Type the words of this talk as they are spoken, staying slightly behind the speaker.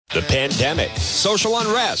the pandemic, social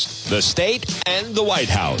unrest, the state, and the White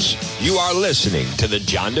House. You are listening to The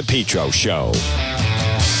John DePetro Show.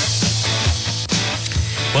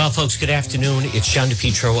 Well, folks, good afternoon. It's John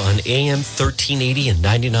DePetro on AM 1380 and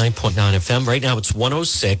 99.9 FM. Right now it's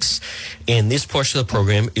 106, and this portion of the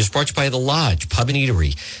program is brought to you by The Lodge Pub and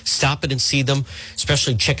Eatery. Stop it and see them,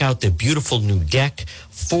 especially check out their beautiful new deck,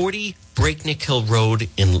 40 Breakneck Hill Road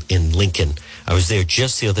in Lincoln. I was there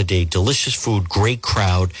just the other day. Delicious food, great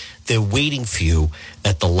crowd. They're waiting for you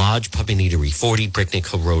at the Lodge Pub and Eatery, 40 Breakneck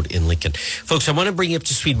Hill Road in Lincoln. Folks, I want to bring you up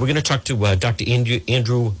to speed. We're going to talk to Dr.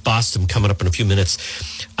 Andrew Bostom coming up in a few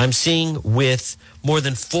minutes. I'm seeing with more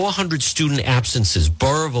than 400 student absences,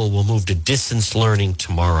 Burrillville will move to distance learning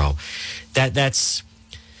tomorrow. That's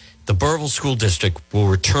the Burrillville School District will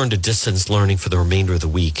return to distance learning for the remainder of the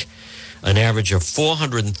week. An average of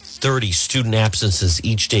 430 student absences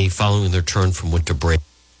each day following their return from winter break.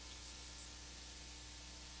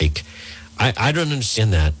 I don't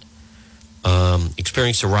understand that.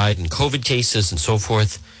 Experienced a rise in COVID cases and so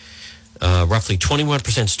forth. Roughly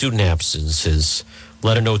 21% student absences.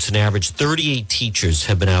 Letter notes an average 38 teachers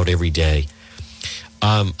have been out every day.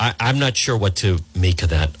 I'm not sure what to make of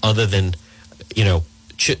that other than,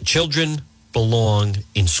 children belong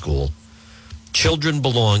in school. Children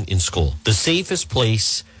belong in school. The safest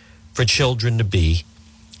place for children to be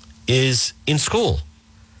is in school.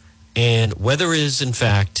 And whether it's in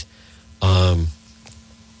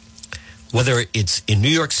New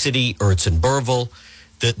York City or it's in Burrillville,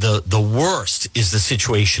 the worst is the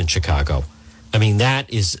situation in Chicago. I mean,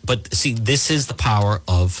 but see, this is the power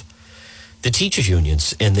of the teachers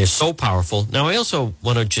unions, and they're so powerful. Now, I also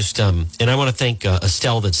want to just, and I want to thank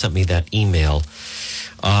Estelle that sent me that email.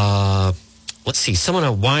 Let's see,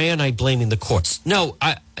 why aren't I blaming the courts? No,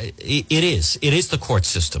 it is the court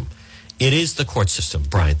system. It is the court system,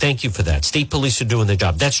 Brian. Thank you for that. State police are doing their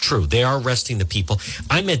job. That's true. They are arresting the people.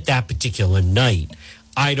 I meant that particular night.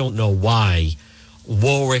 I don't know why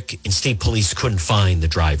Warwick and state police couldn't find the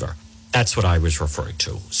driver. That's what I was referring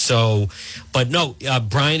to. So, but no,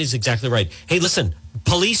 Brian is exactly right. Hey, listen,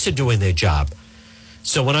 police are doing their job.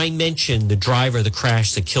 So when I mentioned the driver of the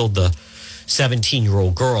crash that killed the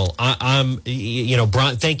 17-year-old girl, Brian,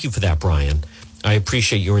 thank you for that, Brian. I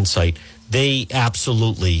appreciate your insight. They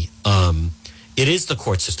absolutely, it is the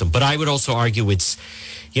court system, but I would also argue it's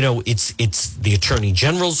the Attorney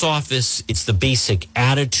General's office. It's the basic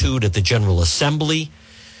attitude at the General Assembly.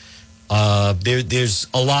 There's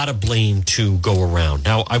a lot of blame to go around.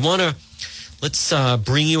 Now, let's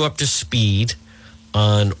bring you up to speed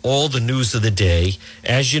on all the news of the day.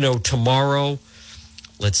 As you know, tomorrow,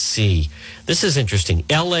 let's see. This is interesting.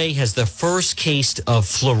 LA has the first case of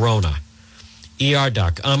Florona.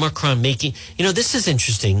 Doc, Omicron making, this is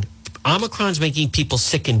interesting. Omicron's making people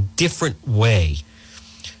sick in different way.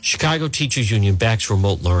 Chicago Teachers Union backs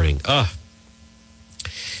remote learning.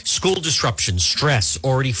 School disruption, stress,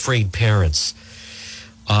 already frayed parents.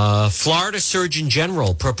 Florida Surgeon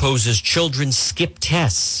General proposes children skip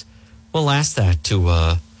tests. We'll ask that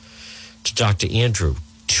to Dr. Andrew.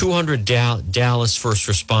 200 Dallas first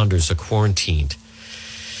responders are quarantined.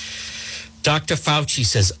 Dr. Fauci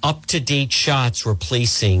says up-to-date shots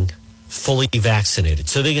replacing fully vaccinated.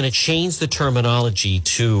 So they're going to change the terminology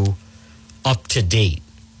to up-to-date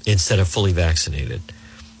instead of fully vaccinated.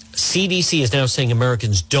 CDC is now saying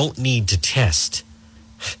Americans don't need to test.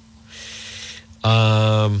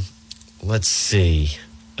 Let's see.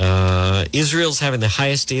 Israel's having the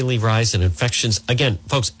highest daily rise in infections. Again,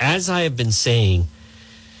 folks, as I have been saying,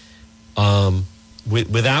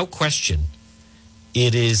 without question,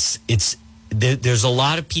 there's a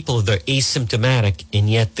lot of people that are asymptomatic, and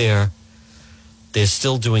yet they're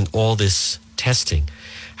still doing all this testing.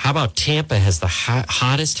 How about Tampa has the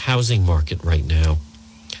hottest housing market right now?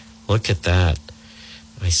 Look at that.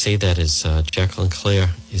 I say that as Jacqueline Claire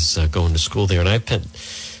is going to school there, and I've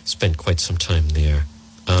spent quite some time there.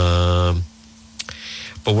 But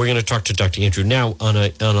we're going to talk to Dr. Andrew now on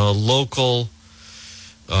a local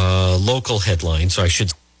headline. So I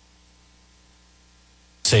should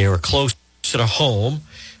say, or close to home.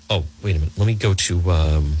 Oh, wait a minute. Let me go to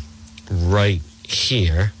right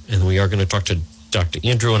here, and we are going to talk to Dr.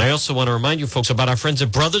 Andrew. And I also want to remind you folks about our friends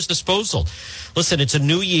at Brothers Disposal. Listen, it's a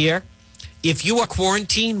new year. If you are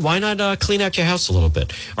quarantined, why not clean out your house a little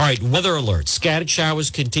bit? All right, weather alert. Scattered showers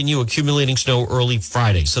continue, accumulating snow early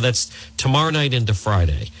Friday. So that's tomorrow night into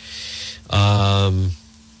Friday.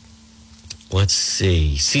 Let's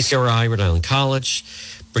see. CCRI, Rhode Island College,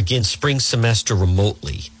 begins spring semester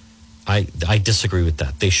remotely. I disagree with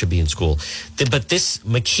that. They should be in school. But this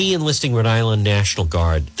McKee enlisting Rhode Island National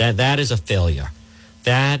Guard, that is a failure.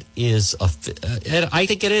 That is I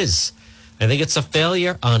think it is. I think it's a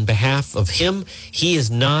failure on behalf of him. He is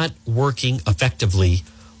not working effectively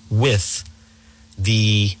with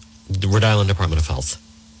the Rhode Island Department of Health.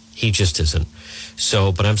 He just isn't.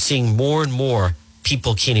 So, but I'm seeing more and more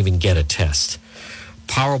people can't even get a test.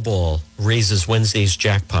 Powerball raises Wednesday's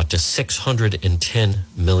jackpot to $610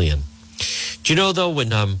 million. Do you know, though,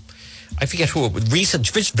 when I forget who it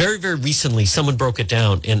was, very, very recently, someone broke it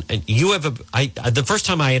down, and you have the first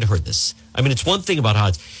time I had heard this, I mean, it's one thing about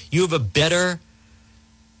odds. Your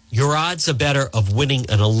odds are better of winning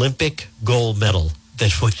an Olympic gold medal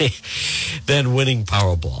than winning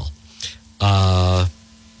Powerball.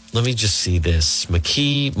 Let me just see this.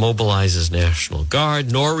 McKee mobilizes National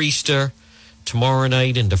Guard. Nor'easter tomorrow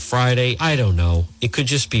night into Friday. I don't know. It could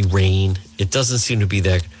just be rain. It doesn't seem to be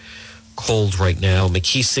that cold right now.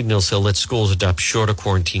 McKee signals he'll let schools adopt shorter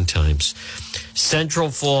quarantine times. Central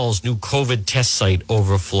Falls new COVID test site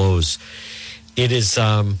overflows. It is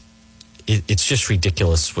it's just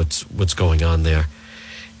ridiculous what's going on there.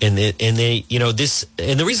 And they this,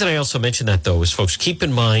 and the reason I also mention that, though, is, folks, keep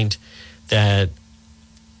in mind that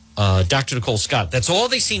Dr. Nicole Scott, that's all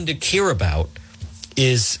they seem to care about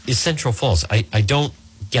is Central Falls. I don't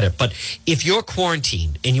get it. But if you're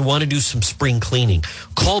quarantined and you want to do some spring cleaning,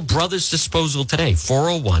 call Brothers Disposal today,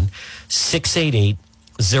 401-688-0517.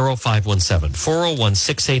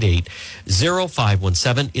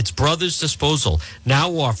 401-688-0517. It's Brothers Disposal, now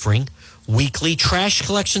offering weekly trash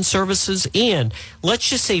collection services. And let's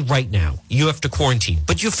just say right now you have to quarantine,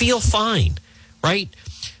 but you feel fine, right?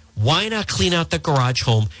 Why not clean out the garage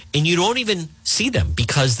home, and you don't even see them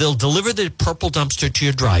because they'll deliver the purple dumpster to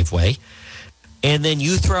your driveway, and then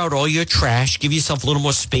you throw out all your trash, give yourself a little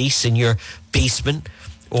more space in your basement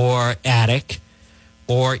or attic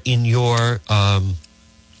or in your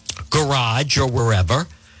garage or wherever,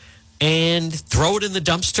 and throw it in the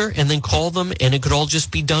dumpster and then call them, and it could all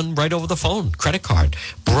just be done right over the phone. Credit card.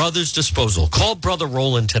 Brothers Disposal. Call Brother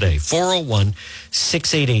Roland today.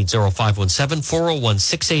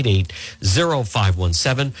 401-688-0517.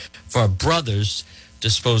 401-688-0517 for Brothers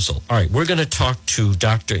Disposal. All right, we're going to talk to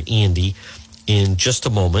Dr. Andy in just a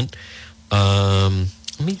moment. I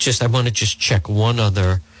want to just check one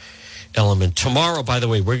other element. Tomorrow, by the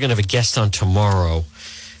way, we're going to have a guest on tomorrow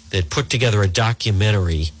that put together a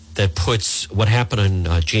documentary that puts what happened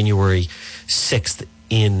on January 6th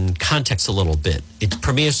in context a little bit. It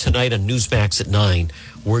premieres tonight on Newsmax at 9.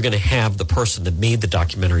 We're going to have the person that made the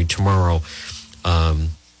documentary tomorrow.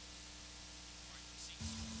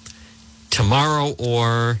 Tomorrow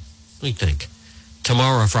or, what do you think?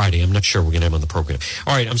 Tomorrow or Friday. I'm not sure we're going to have on the program.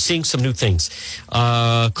 All right, I'm seeing some new things.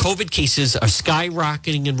 COVID cases are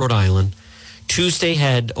skyrocketing in Rhode Island. Tuesday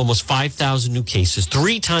had almost 5,000 new cases,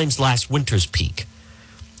 3 times last winter's peak.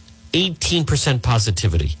 18%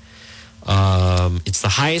 positivity. It's the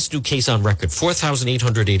highest new case on record,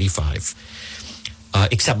 4,885.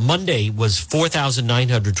 Except Monday was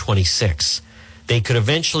 4,926. They could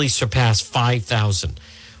eventually surpass 5,000.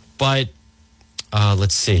 But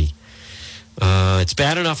let's see. It's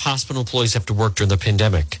bad enough hospital employees have to work during the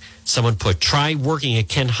pandemic. Someone put, try working at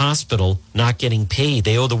Kent Hospital, not getting paid.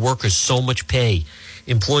 They owe the workers so much pay.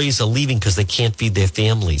 Employees are leaving because they can't feed their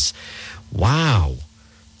families. Wow.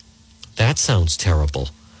 That sounds terrible.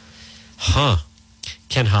 Huh.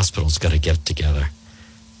 Kent Hospital's got to get it together.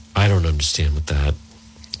 I don't understand with that.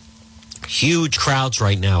 Huge crowds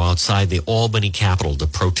right now outside the Albany Capitol to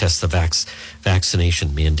protest the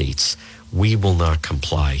vaccination mandates. We will not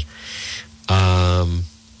comply.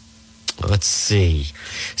 Let's see.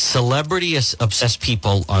 Celebrity-obsessed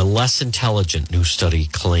people are less intelligent, new study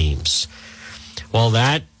claims. Well,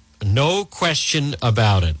 that, no question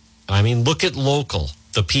about it. I mean, look at local.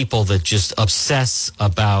 The people that just obsess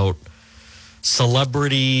about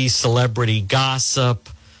celebrity gossip,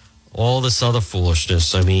 all this other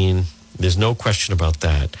foolishness. I mean, there's no question about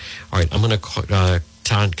that. All right, I'm going to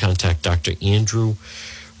contact Dr. Andrew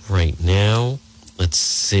right now. Let's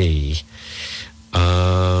see.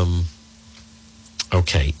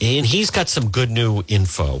 Okay, and he's got some good new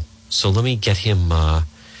info. So let me get him on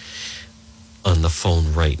the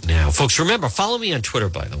phone right now. Folks, remember, follow me on Twitter,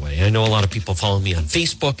 by the way. I know a lot of people follow me on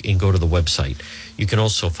Facebook and go to the website. You can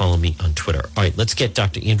also follow me on Twitter. All right, let's get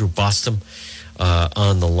Dr. Andrew Bostom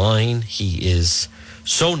on the line. He is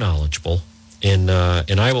so knowledgeable. And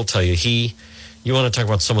I will tell you, you want to talk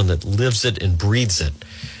about someone that lives it and breathes it.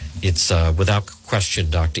 It's without question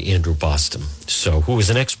Dr. Andrew Bostom, who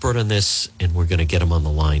is an expert on this, and we're going to get him on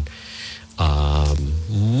the line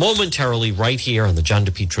momentarily right here on the John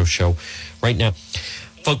DePietro Show right now.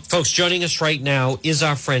 Folks, joining us right now is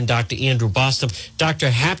our friend, Dr. Andrew Bostom.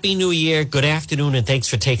 Doctor, Happy New Year, good afternoon, and thanks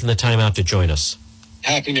for taking the time out to join us.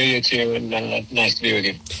 Happy New Year to you, and nice to be with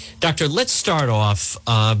you. Doctor, let's start off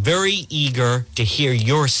very eager to hear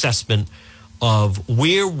your assessment of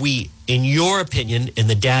where we, in your opinion, in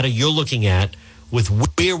the data you're looking at, with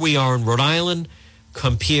where we are in Rhode Island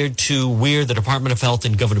compared to where the Department of Health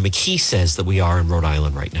and Governor McKee says that we are in Rhode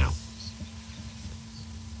Island right now.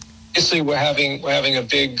 Obviously, we're having a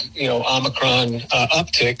big, Omicron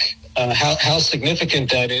uptick. How significant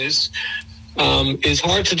that is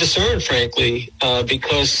hard to discern, frankly,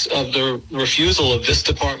 because of the refusal of this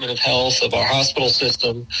Department of Health, of our hospital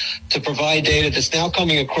system, to provide data that's now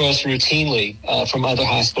coming across routinely from other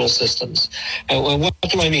hospital systems. And what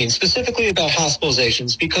do I mean? Specifically about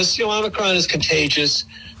hospitalizations, because Omicron is contagious,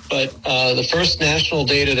 but the first national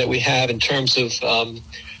data that we have in terms of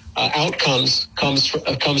outcomes comes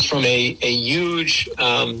from a huge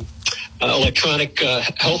electronic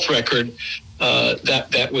health record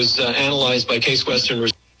that was analyzed by Case Western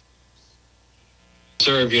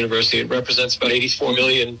Reserve University. It represents about 84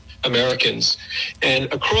 million Americans,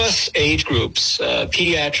 and across age groups,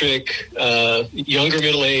 pediatric, younger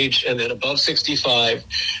middle age, and then above 65.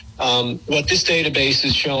 What this database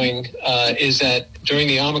is showing is that during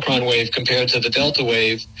the Omicron wave compared to the Delta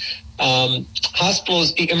wave,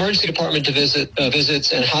 hospitals, the emergency department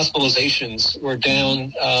visits and hospitalizations were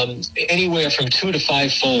down anywhere from 2 to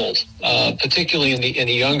 5-fold, particularly in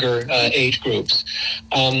the younger age groups.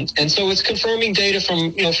 And so it's confirming data from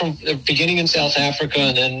beginning in South Africa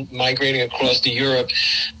and then migrating across to Europe,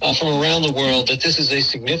 from around the world, that this is a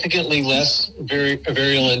significantly less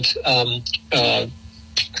virulent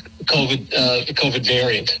COVID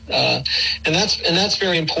variant, and that's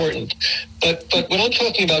very important. But what I'm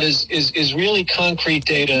talking about is really concrete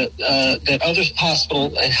data that other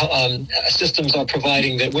hospital and systems are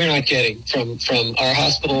providing that we're not getting from our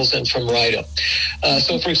hospitals and from RIDA.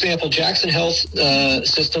 So, for example, Jackson Health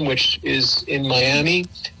System, which is in Miami,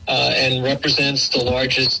 and represents the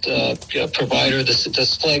largest provider.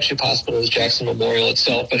 This flagship hospital is Jackson Memorial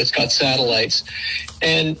itself, but it's got satellites.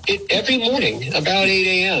 And every morning, about 8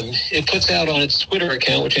 a.m., it puts out on its Twitter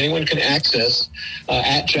account, which anyone can access,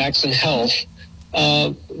 at Jackson Health,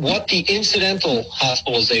 what the incidental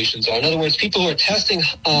hospitalizations are. In other words, people who are testing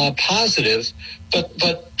positive, but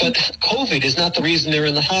COVID is not the reason they're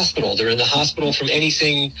in the hospital. They're in the hospital from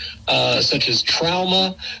anything such as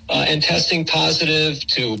trauma and testing positive,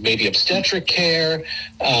 to maybe obstetric care,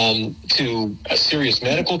 to serious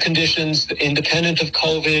medical conditions independent of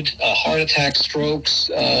COVID, heart attacks, strokes,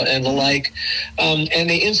 and the like. And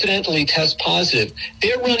they incidentally test positive.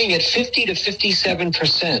 They're running at 50 to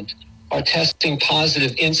 57%. Are testing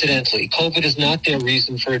positive incidentally. COVID is not their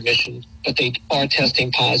reason for admission, but they are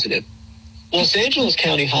testing positive. Los Angeles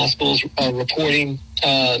County hospitals are reporting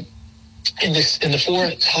in the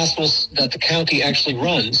 4 hospitals that the county actually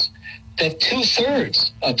runs, that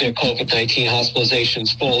 2/3 of their COVID-19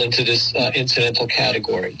 hospitalizations fall into this incidental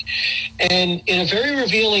category. And in a very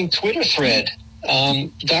revealing Twitter thread,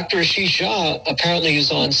 Dr. Ashish Jha apparently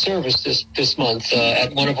is on service this month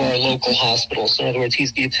at one of our local hospitals. So in other words,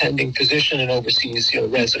 he's the attending physician and oversees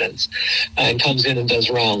residents, and comes in and does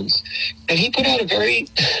rounds. And he put out a very,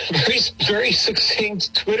 very, very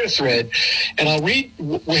succinct Twitter thread, and I'll read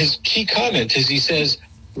his key comment. As he says,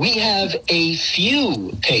 "We have a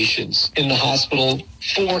few patients in the hospital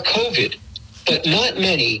for COVID, but not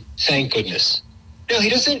many, thank goodness." Now, he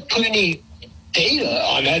doesn't put any data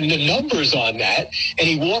on that and the numbers on that, and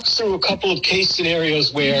he walks through a couple of case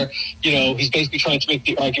scenarios where he's basically trying to make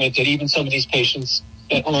the argument that even some of these patients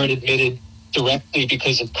that aren't admitted directly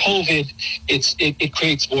because of COVID, it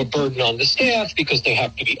creates more burden on the staff because they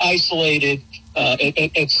have to be isolated,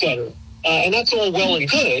 et cetera. And that's all well and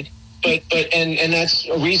good, but that's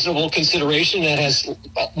a reasonable consideration that has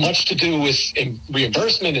much to do with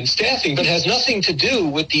reimbursement and staffing, but has nothing to do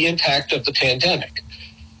with the impact of the pandemic.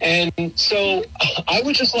 And so I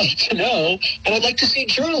would just like to know, and I'd like to see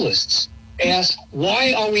journalists ask,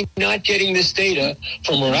 why are we not getting this data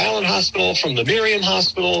from Rhode Island Hospital, from the Miriam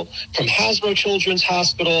Hospital, from Hasbro Children's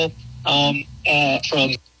Hospital, from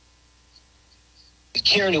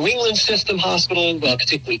Care New England System Hospital,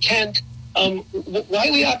 particularly Kent? Why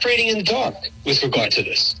are we operating in the dark with regard to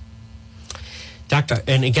this? Doctor,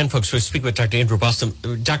 and again, folks, we're speaking with Dr. Andrew Bostom.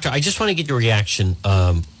 Doctor, I just want to get your reaction.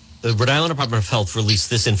 The Rhode Island Department of Health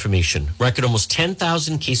released this information. Record almost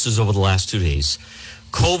 10,000 cases over the last 2 days.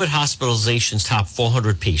 COVID hospitalizations top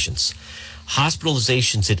 400 patients.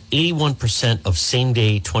 Hospitalizations at 81% of same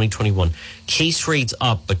day 2021. Case rates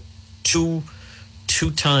up, but 5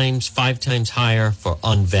 times higher for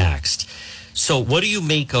unvaxxed. So what do you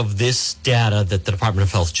make of this data that the Department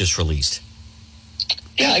of Health just released?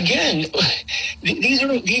 Yeah, again, these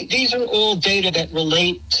are all data that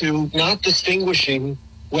relate to not distinguishing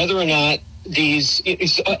whether or not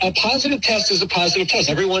a positive test is a positive test.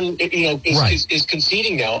 Everyone, is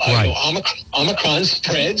conceding now. Right. Omicron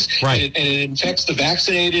spreads, right, and it infects the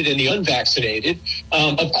vaccinated and the unvaccinated.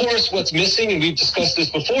 Of course, what's missing, and we've discussed this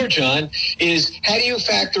before, John, is how do you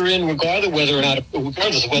factor in, regardless of whether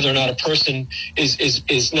or not a person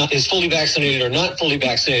is fully vaccinated or not fully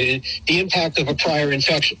vaccinated, the impact of a prior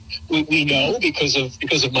infection. We know because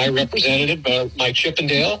of my representative, Mike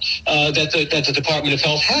Chippendale, that the Department of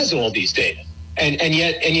Health has all these data. And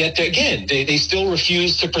yet again, they still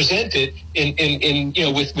refuse to present it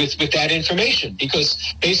with that information,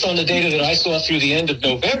 because based on the data that I saw through the end of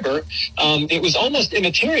November, it was almost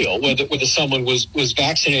immaterial whether someone was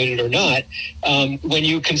vaccinated or not when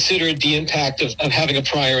you considered the impact of having a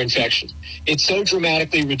prior infection. It so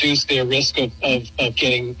dramatically reduced their risk of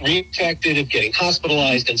getting reinfected, of getting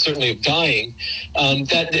hospitalized, and certainly of dying,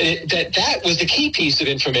 that was the key piece of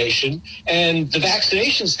information, and the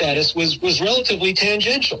vaccination status was relatively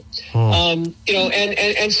tangential. And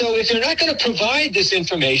so if they're not going to provide this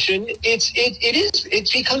information, it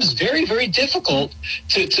becomes very, very difficult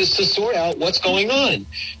to sort out what's going on.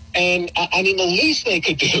 And I mean, the least they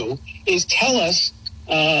could do is tell us,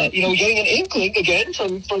 getting an inkling again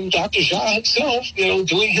from Dr. Jha himself,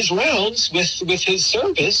 doing his rounds with his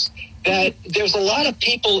service, that there's a lot of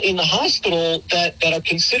people in the hospital that are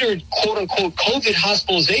considered quote unquote COVID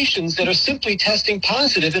hospitalizations that are simply testing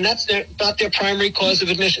positive, and that's not their primary cause of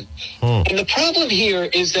admission. And the problem here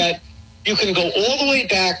is that you can go all the way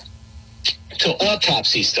back to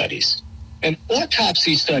autopsy studies. And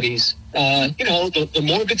autopsy studies, the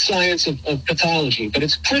morbid science of pathology, but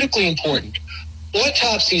it's critically important.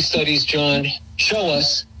 Autopsy studies, John, show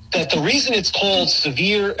us that the reason it's called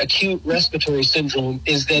severe acute respiratory syndrome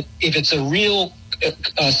is that if it's a real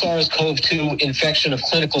SARS-CoV-2 infection of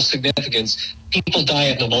clinical significance, people die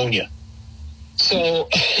of pneumonia. So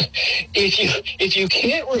if you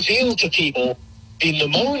can't reveal to people the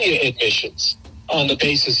pneumonia admissions on the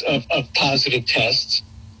basis of positive tests,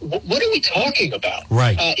 what are we talking about?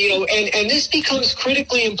 Right. And this becomes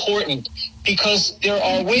critically important because there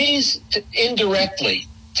are ways to indirectly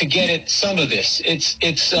to get at some of this. It's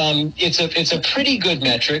a pretty good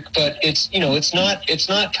metric, but it's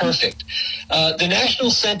not perfect. The National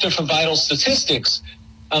Center for Vital Statistics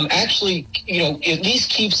actually at least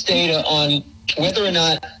keeps data on whether or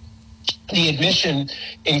not the admission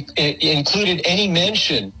included any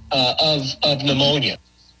mention of pneumonia.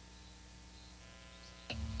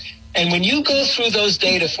 And when you go through those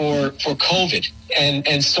data for COVID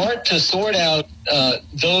and start to sort out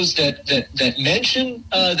those that mention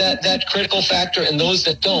that critical factor and those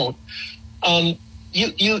that don't,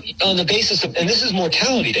 you on the basis of, and this is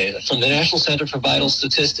mortality data from the National Center for Vital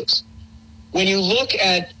Statistics, when you look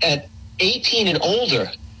at 18 and older,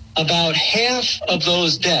 about half of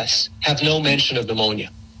those deaths have no mention of pneumonia.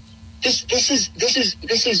 This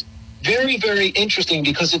is very, very interesting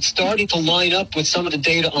because it's starting to line up with some of the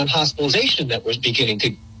data on hospitalization that we're beginning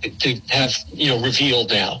to have revealed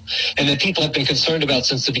now, and that people have been concerned about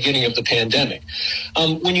since the beginning of the pandemic.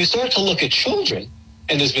 When you start to look at children,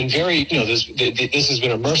 and there's been this has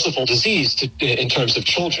been a merciful disease in terms of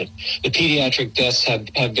children. The pediatric deaths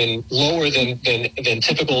have been lower than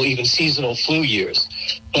typical even seasonal flu years,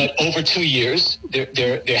 but over 2 years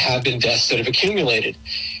there have been deaths that have accumulated.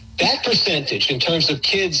 That percentage, in terms of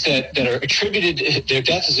kids that are attributed, their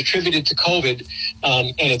death is attributed to COVID,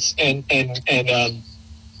 and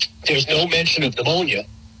there's no mention of pneumonia.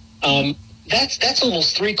 That's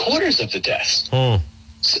almost 3/4 of the deaths.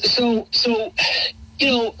 So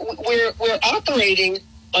we're operating,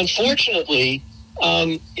 unfortunately,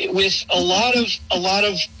 with a lot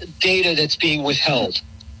of data that's being withheld.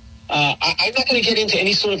 I'm not going to get into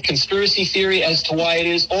any sort of conspiracy theory as to why it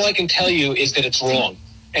is. All I can tell you is that it's wrong.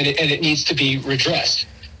 And it needs to be redressed.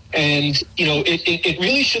 And, it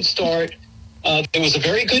really should start. There was a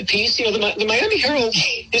very good piece. The Miami Herald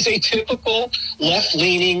is a typical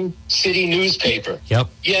left-leaning city newspaper. Yep.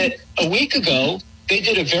 Yet a week ago, they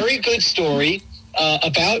did a very good story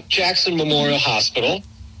about Jackson Memorial Hospital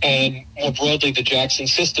and more broadly the Jackson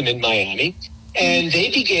system in Miami. And they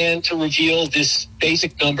began to reveal this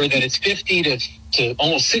basic number that it's 50 to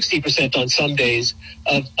almost 60% on some days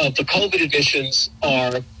of the COVID admissions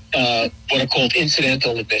are what are called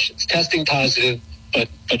incidental admissions, testing positive, but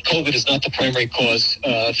COVID is not the primary cause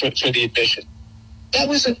for the admission. That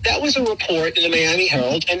was a report in the Miami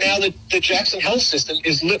Herald, and now the Jackson Health System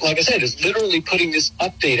is literally putting this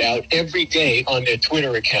update out every day on their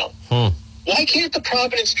Twitter account. Why can't the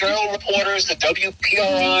Providence Journal reporters, the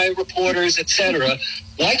WPRI reporters, etc.,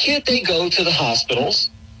 why can't they go to the hospitals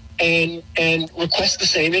and request the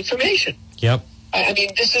same information? Yep. I mean,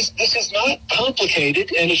 this is not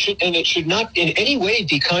complicated, and it should not in any way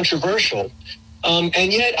be controversial.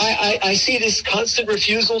 And yet, I see this constant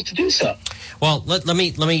refusal to do so. Well, let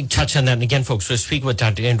me touch on that. And again, folks, we're speaking with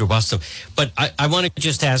Dr. Andrew Bustam. But I want to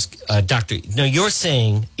just ask, Doctor, now you're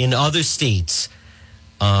saying in other states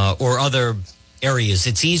or other areas,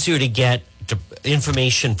 it's easier to get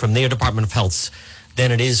information from their Department of Health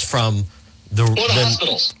than it is from the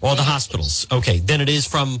hospitals. Or the hospitals. Okay. Than it is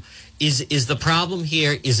from, is the problem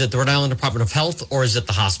here, is it the Rhode Island Department of Health or is it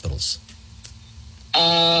the hospitals?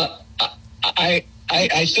 I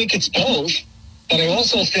think it's both. But I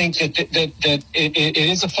also think that it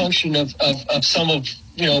is a function of some of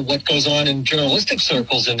what goes on in journalistic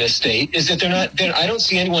circles in this state. Is that I don't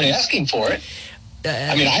see anyone asking for it.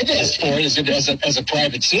 I mean, I've asked for it as a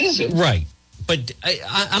private citizen. Right. But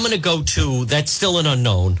I'm going to go to, that's still an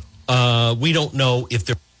unknown. We don't know if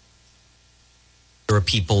there are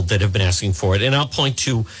people that have been asking for it. And I'll point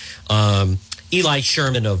to Eli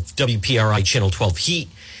Sherman of WPRI Channel 12.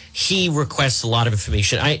 He requests a lot of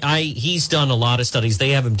information. He's done a lot of studies. They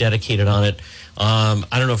have him dedicated on it. I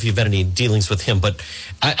don't know if you've had any dealings with him, but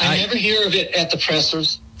I never hear of it at the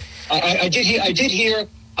pressers. I did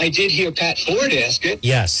hear Pat Ford ask it.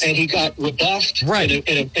 Yes, and he got rebuffed right.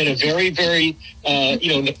 in a very, very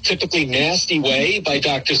typically nasty way by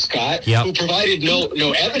Dr. Scott, yep. who provided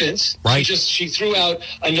no evidence. Right. She threw out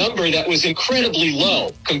a number that was incredibly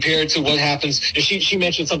low compared to what happens. She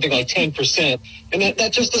mentioned something like 10%, and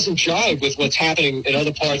that just doesn't jive with what's happening in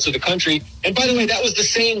other parts of the country. And by the way, that was the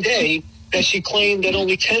same day that she claimed that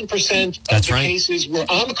only 10% of the cases were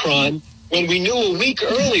Omicron, when we knew a week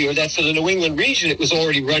earlier that for the New England region, it was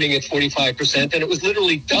already running at 45%, and it was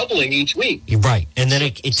literally doubling each week. Right. And then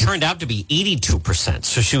it turned out to be 82%.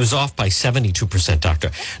 So she was off by 72%,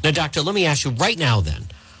 Doctor. Now, Doctor, let me ask you right now then,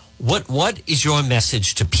 what is your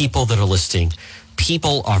message to people that are listening?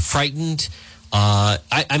 People are frightened.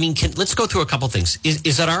 I mean, let's go through a couple things.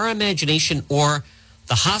 Is it our imagination or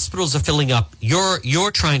the hospitals are filling up?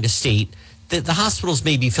 You're trying to state that the hospitals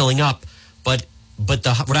may be filling up, but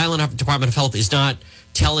the Rhode Island Department of Health is not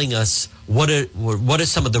telling us what are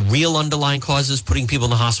some of the real underlying causes putting people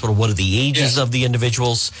in the hospital. What are the ages of the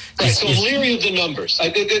individuals? Right, so I'm leery of the numbers.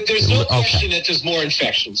 There's no question that there's more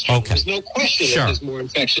infections. Okay. There's no question that there's more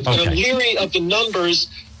infections. But I'm leery of the numbers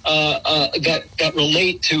that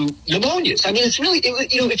relate to pneumonias. I mean, it's really,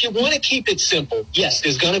 if you want to keep it simple, yes,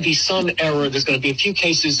 there's going to be some error. There's going to be a few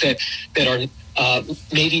cases that are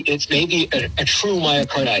maybe a true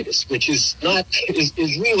myocarditis, which is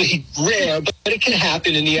really rare, but it can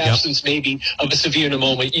happen in the absence maybe of a severe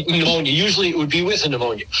pneumonia. Usually it would be with a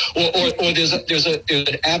pneumonia, or there's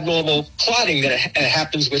an abnormal clotting that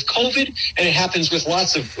happens with COVID, and it happens with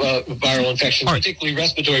lots of viral infections, particularly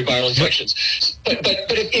respiratory viral infections. But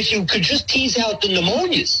if you could just tease out the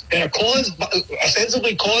pneumonias that are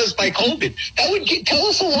ostensibly caused by COVID, that would tell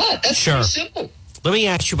us a lot. That's pretty simple. Let me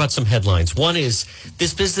ask you about some headlines. One is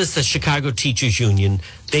this business, the Chicago Teachers Union,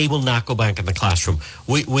 they will not go back in the classroom.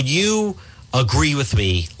 Would you agree with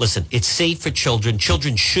me? Listen, it's safe for children.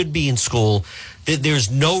 Children should be in school.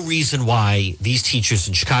 There's no reason why these teachers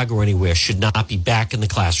in Chicago or anywhere should not be back in the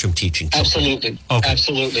classroom teaching children. Absolutely. Okay.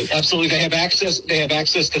 Absolutely. They have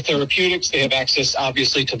access to therapeutics. They have access,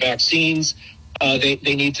 obviously, to vaccines. They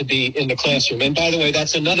need to be in the classroom. And by the way,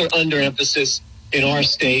 that's another underemphasis in our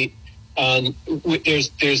state.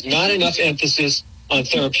 There's not enough emphasis on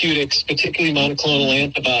therapeutics, particularly monoclonal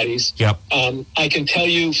antibodies. Yep. I can tell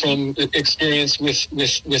you from experience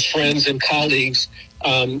with friends and colleagues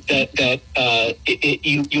that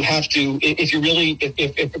you have to,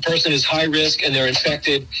 if a person is high risk and they're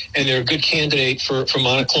infected and they're a good candidate for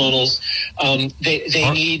monoclonals,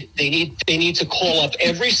 they need to call up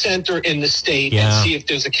every center in the state and see if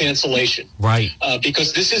there's a cancellation. Right.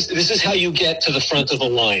 Because this is how you get to the front of the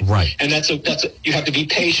line. Right. And you have to be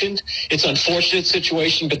patient. It's an unfortunate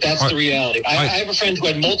situation, but that's the reality. I have a friend who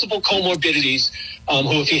had multiple comorbidities,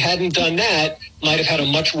 who, if he hadn't done that, might have had a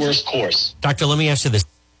much worse course. Doctor, let me ask you this.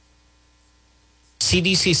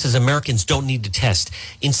 CDC says Americans don't need to test.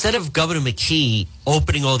 Instead of Governor McKee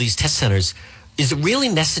opening all these test centers, is it really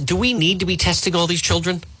necessary? Do we need to be testing all these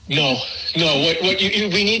children? No.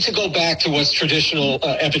 We need to go back to what's traditional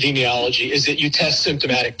epidemiology, is that you test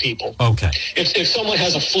symptomatic people. Okay. If someone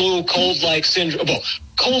has a flu, cold-like syndrome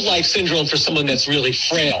for someone that's really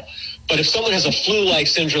frail. But if someone has a flu-like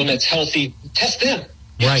syndrome that's healthy, test them.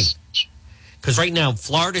 Yes. Right. Because right now,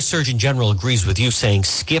 Florida Surgeon General agrees with you, saying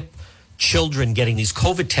skip children getting these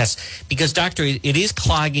COVID tests because, doctor, it is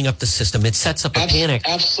clogging up the system. It sets up a panic.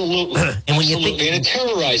 Absolutely. And when you think, and it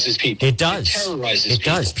terrorizes people. It does. It terrorizes it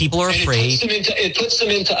does. People are afraid. It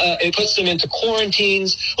puts them into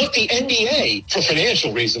quarantines. Look, the NBA, for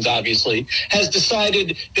financial reasons, obviously, has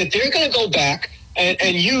decided that they're going to go back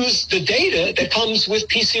and use the data that comes with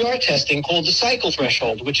PCR testing called the cycle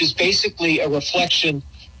threshold, which is basically a reflection,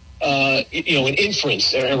 an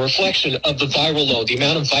inference, a reflection of the viral load, the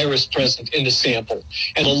amount of virus present in the sample.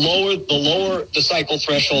 And the lower the cycle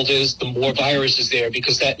threshold is, the more virus is there,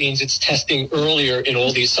 because that means it's testing earlier in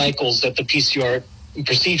all these cycles that the PCR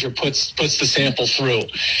procedure puts the sample through.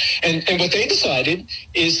 And what they decided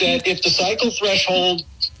is that if the cycle threshold,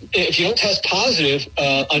 if you don't test positive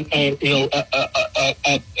at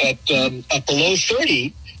below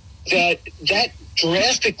 30, that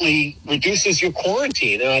drastically reduces your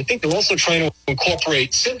quarantine. And I think they're also trying to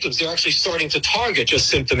incorporate symptoms. They're actually starting to target just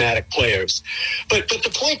symptomatic players. But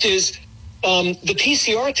the point is, the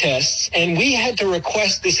PCR tests, and we had to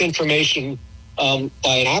request this information by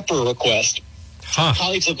an APRA request.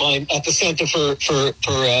 Colleagues of mine at the Center for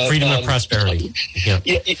Freedom and Prosperity. Well,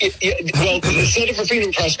 the Center for Freedom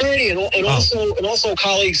and Prosperity, and also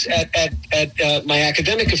colleagues at my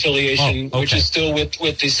academic affiliation, which is still with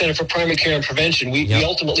the Center for Primary Care and Prevention. We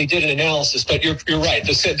ultimately did an analysis, but you're right.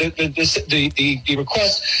 The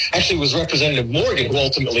request actually was Representative Morgan, who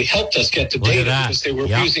ultimately helped us get the data because they were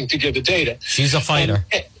refusing to give the data. She's a fighter.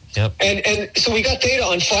 Yep. And so we got data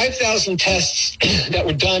on 5,000 tests that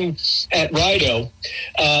were done at RIDO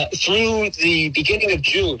through the beginning of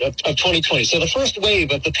June of 2020. So the first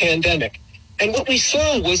wave of the pandemic. And what we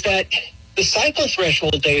saw was that the cycle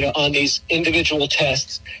threshold data on these individual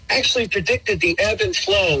tests actually predicted the ebb and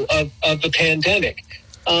flow of the pandemic.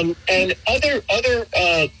 And other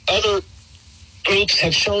groups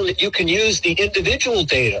have shown that you can use the individual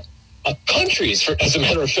data of countries, as a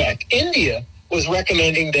matter of fact. India was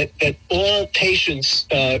recommending that all patients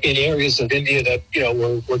in areas of India that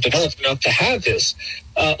were developed enough to have this,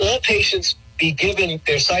 all patients be given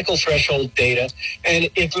their cycle threshold data, and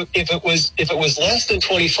if it was less than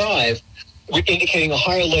 25, indicating a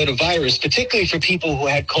higher load of virus, particularly for people who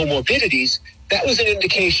had comorbidities, that was an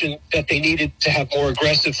indication that they needed to have more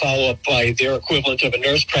aggressive follow-up by their equivalent of a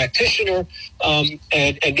nurse practitioner, and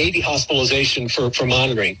maybe hospitalization for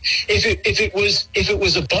monitoring. If it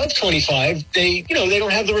was above 25, they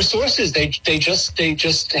don't have the resources. They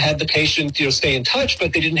just had the patient stay in touch,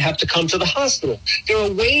 but they didn't have to come to the hospital. There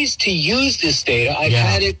are ways to use this data. I've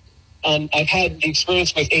had it. I've had the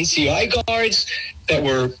experience with ACI guards that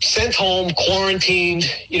were sent home, quarantined,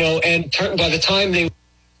 and by the time they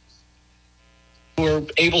were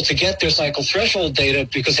able to get their cycle threshold data,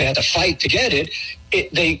 because they had to fight to get it,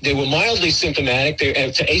 they were mildly symptomatic to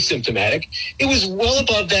asymptomatic. It was well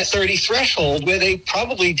above that 30 threshold, where they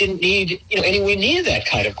probably didn't need anywhere near that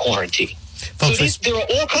kind of quarantine. Folks, so there are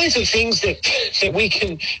all kinds of things that we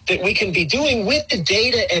can be doing with the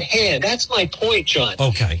data at hand. That's my point, John.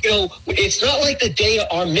 Okay. It's not like the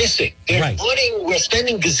data are missing. We're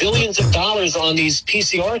spending gazillions of dollars on these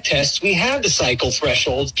PCR tests. We have the cycle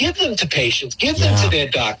thresholds. Give them to patients. Give them to their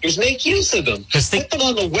doctors. Make use of them. Put them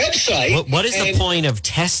on the website. What is the point of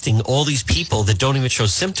testing all these people that don't even show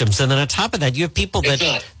symptoms? And then on top of that, you have people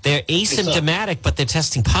that they're asymptomatic, but they're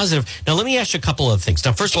testing positive. Now, let me ask you a couple of things.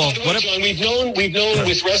 Now, first of all, John, we've known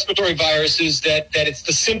with respiratory viruses that it's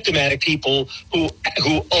the symptomatic people who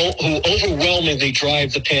overwhelmingly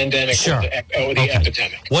drive the pandemic or the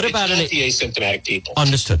epidemic. What about the asymptomatic people?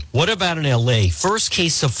 Understood. What about in LA? First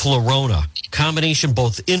case of Flurona, combination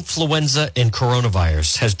both influenza and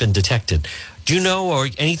coronavirus, has been detected. Do you know or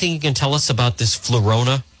anything you can tell us about this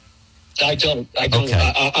Flurona? I don't.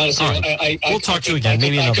 Okay. Honestly, right. We'll talk to you again.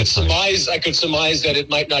 Maybe another time. I could surmise that it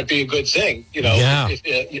might not be a good thing.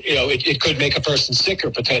 It could make a person sicker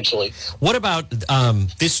potentially. What about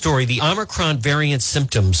this story? The Omicron variant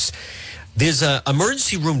symptoms. There's an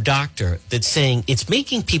emergency room doctor that's saying it's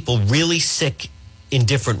making people really sick in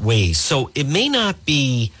different ways. So it may not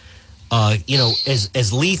be,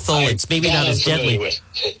 as lethal. It's maybe not as deadly.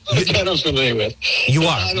 That I'm familiar with. You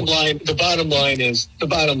are. The bottom line is.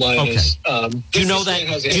 Do you know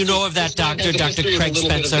that? Do you know of that doctor, Dr. Craig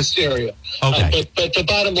Spencer? Okay. But the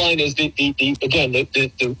bottom line is the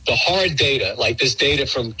hard data, like this data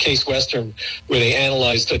from Case Western, where they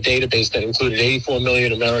analyzed a database that included 84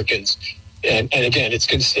 million Americans, and again,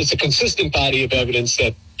 it's a consistent body of evidence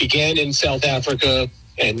that began in South Africa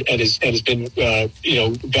and has been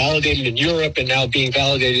validated in Europe and now being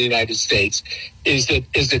validated in the United States, is that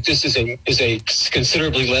this is a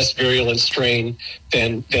considerably less virulent strain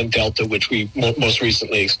than Delta, which we most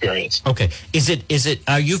recently experienced. Okay, is it?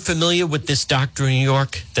 Are you familiar with this doctor in New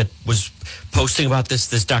York that was posting about this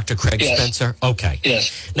Dr. Craig Spencer? Okay.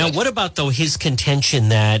 Yes. Now, what about though his contention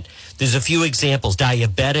that there's a few examples,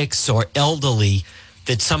 diabetics or elderly,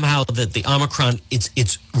 that somehow that the Omicron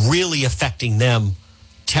it's really affecting them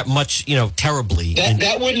terribly.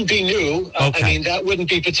 That wouldn't be new. Okay. I mean, that wouldn't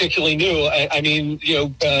be particularly new.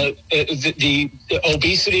 The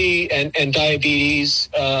obesity and diabetes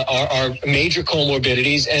are major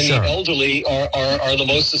comorbidities, and Sure. the elderly are the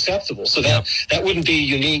most susceptible. So that wouldn't be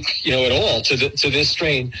unique, at all to this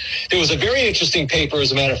strain. There was a very interesting paper,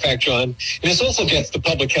 as a matter of fact, John, and this also gets the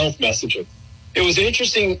public health messaging. It was an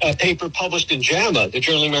interesting paper published in JAMA, the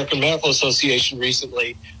Journal of the American Medical Association,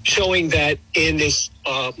 recently, showing that in this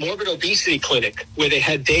morbid obesity clinic, where they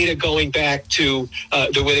had data going back to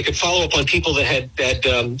where they could follow up on people that had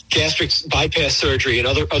gastric bypass surgery and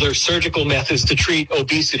other surgical methods to treat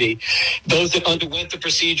obesity, those that underwent the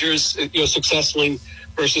procedures successfully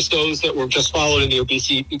versus those that were just followed in the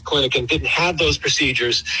obesity clinic and didn't have those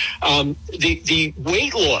procedures, the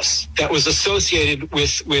weight loss that was associated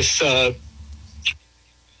with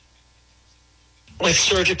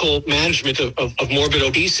surgical management of morbid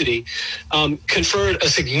obesity conferred a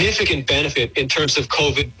significant benefit in terms of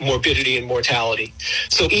COVID morbidity and mortality.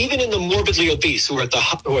 So even in the morbidly obese, who are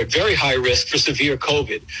at very high risk for severe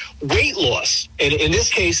COVID, weight loss, and in this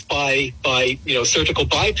case by surgical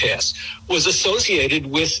bypass, was associated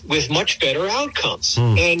with much better outcomes.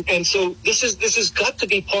 And so this has got to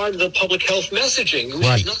be part of the public health messaging, which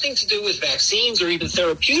has nothing to do with vaccines or even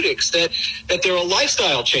therapeutics, that there are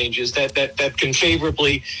lifestyle changes that can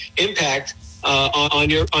favorably impact on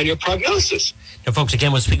your prognosis. Now, folks,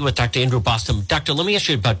 again, we're speaking with Dr. Andrew Bostom. Doctor, let me ask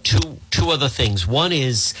you about two other things. One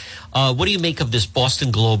is, what do you make of this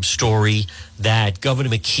Boston Globe story that Governor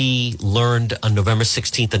McKee learned on November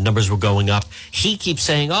 16th that numbers were going up? He keeps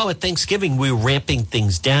saying, at Thanksgiving we were ramping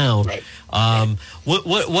things down. Right.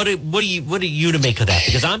 What are you to make of that?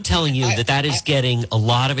 Because I'm telling you that is getting a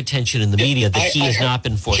lot of attention in the media, that he has not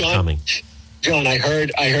been forthcoming. John, I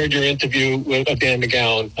heard your interview with Dan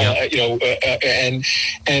McGowan.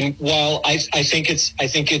 And while I think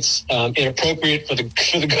it's inappropriate for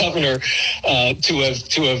the governor to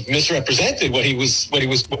have misrepresented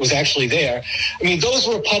what was actually there. I mean, those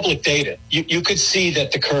were public data. You could see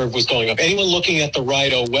that the curve was going up. Anyone looking at the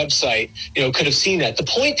RIDO website, could have seen that. The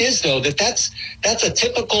point is, though, that's a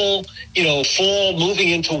typical fall moving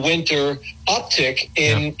into winter uptick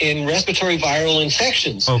in respiratory viral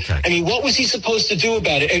infections. Okay. I mean, what was he supposed to do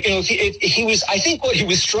about it? I think what he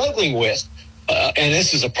was struggling with, and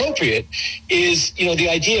this is appropriate, is the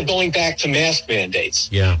idea of going back to mask mandates.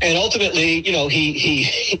 Yeah. And ultimately,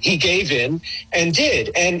 he gave in and did.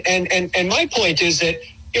 And my point is that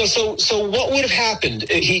so what would have happened?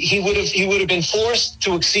 He would have been forced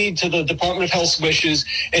to accede to the Department of Health's wishes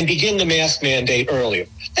and begin the mask mandate earlier.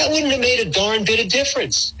 That wouldn't have made a darn bit of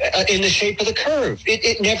difference in the shape of the curve.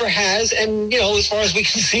 It never has, and as far as we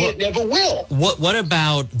can see, it never will. What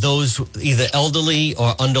about those either elderly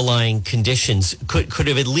or underlying conditions? Could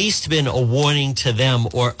have at least been a warning to them,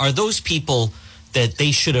 or are those people that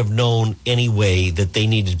they should have known anyway that they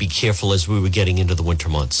needed to be careful as we were getting into the winter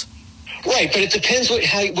months? Right, but it depends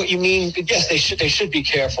what you mean. Yes, they should be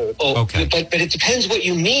careful. Okay. But it depends what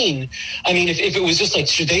you mean. I mean, if it was just like,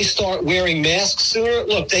 should they start wearing masks sooner?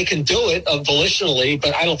 Look, they can do it volitionally,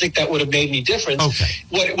 but I don't think that would have made any difference. Okay.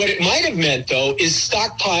 What it might have meant, though, is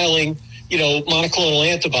stockpiling, monoclonal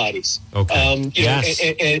antibodies. Okay. Yes.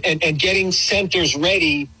 And getting centers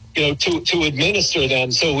ready, to administer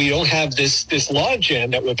them, so we don't have this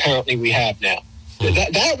logjam that apparently we have now.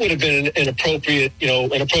 That would have been an appropriate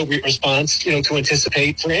response, to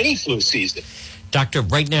anticipate for any flu season. Doctor,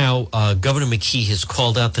 right now, Governor McKee has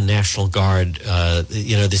called out the National Guard.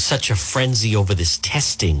 There's such a frenzy over this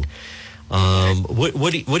testing.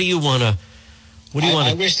 What do you want to?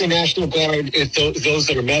 I wish the National Guard, if those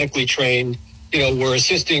that are medically trained, were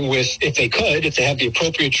assisting with, if they have the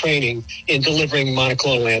appropriate training in delivering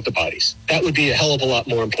monoclonal antibodies. That would be a hell of a lot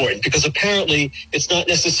more important, because apparently it's not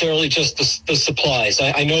necessarily just the supplies.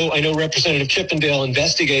 I know Representative Chippendale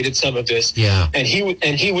investigated some of this. Yeah. And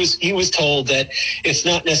he was told that it's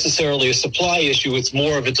not necessarily a supply issue, it's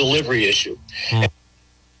more of a delivery issue.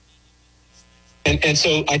 And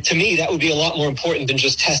so to me, that would be a lot more important than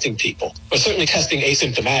just testing people, or certainly testing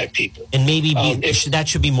asymptomatic people. And maybe that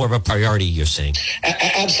should be more of a priority, you're saying.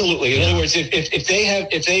 Absolutely. In other words, if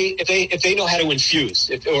they know how to infuse,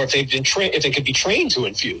 or if they've been trained, if they could be trained to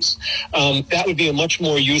infuse, that would be a much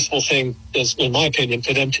more useful thing, in my opinion,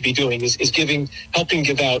 for them to be doing is helping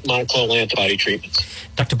give out monoclonal antibody treatments.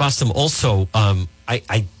 Dr. Bostom, also,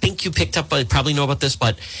 I think you picked up, I probably know about this,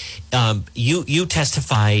 but you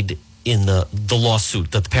testified in the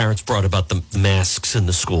lawsuit that the parents brought about the masks in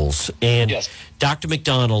the schools. And yes. Dr.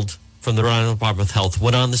 McDonald from the Rhode Island Department of Health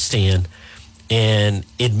went on the stand and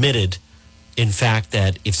admitted, in fact,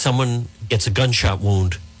 that if someone gets a gunshot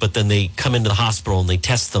wound, but then they come into the hospital and they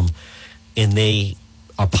test them and they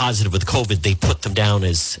are positive with COVID, they put them down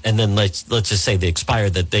as, and then let's just say they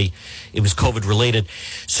expired, that it was COVID related.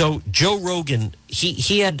 So Joe Rogan,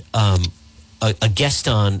 he had a guest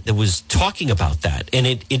on that was talking about that, and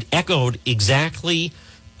it echoed exactly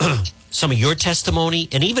some of your testimony,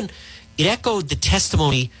 and even it echoed the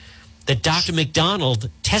testimony that Dr. McDonald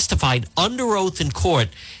testified under oath in court.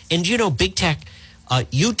 And big tech,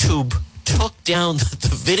 YouTube took down the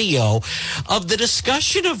video of the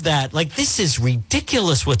discussion of that. Like, this is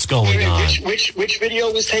ridiculous what's going on. Which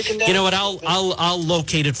video was taken down? You know what? I'll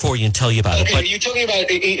locate it for you and tell you about it. But you're talking about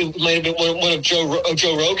it might have been one of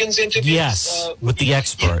Joe Rogan's interviews. Yes, with the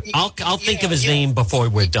expert. I'll think of his name before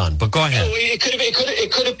we're done. But go ahead. It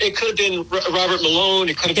could have been Robert Malone.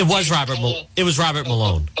 It was Robert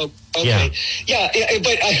Malone. Okay. Yeah.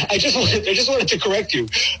 But I just wanted to correct you.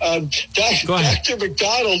 Go ahead.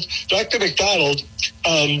 Dr. McDonald,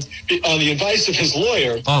 on the advice of his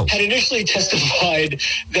lawyer, had initially testified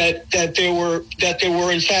that there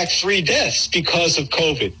were in fact 3 deaths because of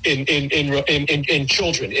COVID in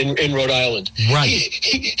children in Rhode Island. Right.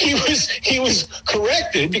 He was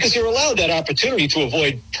corrected because you're allowed that opportunity to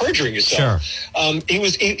avoid perjuring yourself. Sure.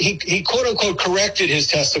 He quote unquote corrected his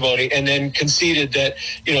testimony and then conceded that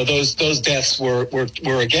those deaths were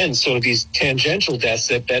again sort of these tangential deaths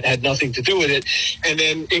that had nothing to do with it. And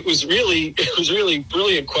then it was really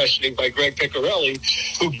brilliant questioning by Greg Piccarelli,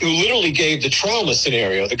 who literally gave the trauma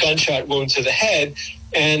scenario, the gunshot wound to the head.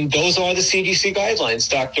 And those are the CDC guidelines.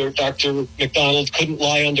 Dr. McDonald couldn't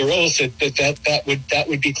lie under oath that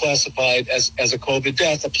would be classified as a COVID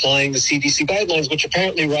death, applying the CDC guidelines, which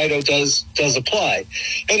apparently RIDO does apply.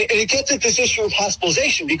 And it gets at this issue of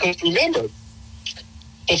hospitalization, because remember,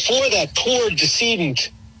 before that poor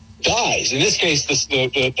decedent dies, in this case,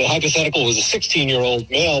 the hypothetical was a 16-year-old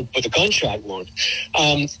male with a gunshot wound.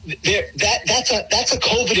 That's a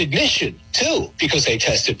COVID admission too, because they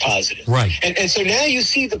tested positive. Right. And so now you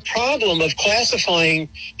see the problem of classifying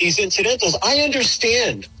these incidentals. I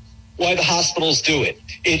understand why the hospitals do it.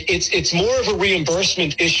 It's more of a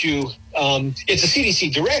reimbursement issue. It's a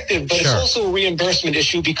CDC directive, but It's also a reimbursement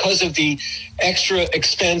issue because of the extra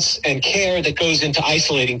expense and care that goes into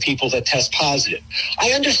isolating people that test positive.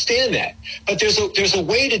 I understand that, but there's a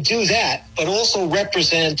way to do that, but also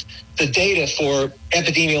represent the data for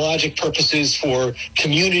epidemiologic purposes, for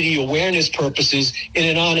community awareness purposes, in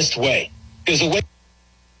an honest way. There's a way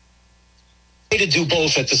to do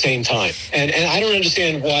both at the same time. And I don't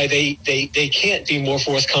understand why they can't be more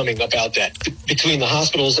forthcoming about that between the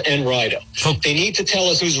hospitals and RIDO. They need to tell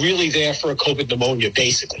us who's really there for a COVID pneumonia,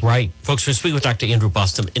 basically. Right. Folks, we're speaking with Dr. Andrew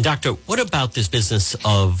Bostom. And Doctor, what about this business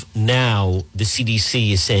of now the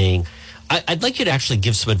CDC is saying, I'd like you to actually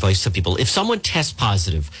give some advice to people. If someone tests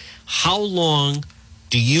positive, how long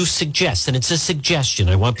do you suggest, and it's a suggestion,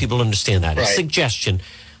 I want people to understand that, right. A suggestion,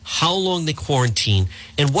 how long they quarantine,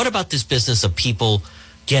 and what about this business of people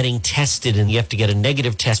getting tested and you have to get a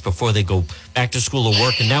negative test before they go back to school or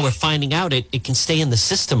work, and now we're finding out it can stay in the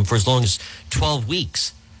system for as long as 12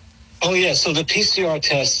 weeks. Oh, yeah, so the PCR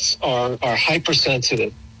tests are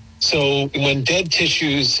hypersensitive. So when dead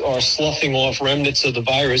tissues are sloughing off remnants of the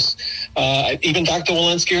virus, even Dr.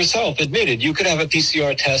 Walensky herself admitted you could have a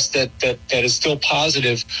PCR test that is still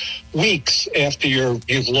positive weeks after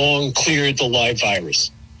you've long cleared the live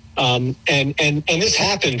virus. And this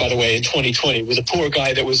happened, by the way, in 2020 with a poor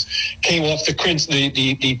guy that came off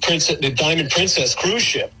the Diamond Princess cruise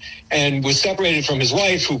ship and was separated from his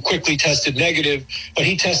wife, who quickly tested negative, but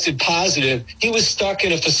he tested positive. He was stuck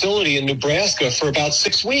in a facility in Nebraska for about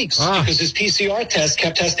 6 weeks because his PCR test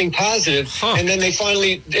kept testing positive. And then it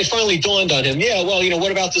finally dawned on him,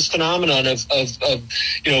 what about this phenomenon of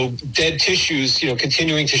dead tissues,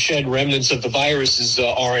 continuing to shed remnants of the virus's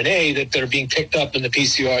RNA that are being picked up in the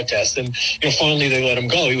PCR test. And, finally they let him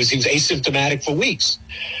go. He was asymptomatic for weeks.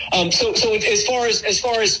 So as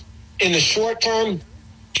far as in the short term,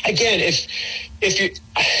 again,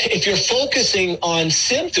 if you're focusing on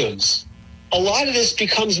symptoms, a lot of this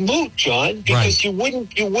becomes moot, John, because you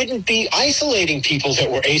wouldn't be isolating people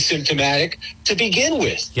that were asymptomatic to begin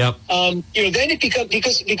with. Yep. Then it becomes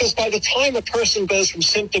because by the time a person goes from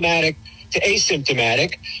symptomatic to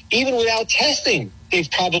asymptomatic, even without testing, they've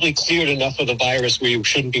probably cleared enough of the virus where you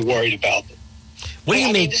shouldn't be worried about them. What do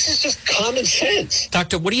you make? This is just common sense.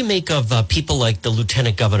 Doctor, what do you make of people like the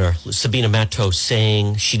Lieutenant Governor, Sabina Matos,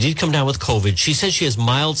 saying she did come down with COVID? She says she has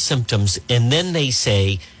mild symptoms, and then they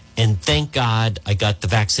say, and thank God I got the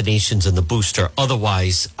vaccinations and the booster.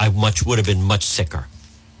 Otherwise, I would have been much sicker.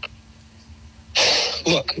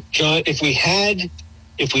 Look, John, if we had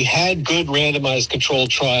good randomized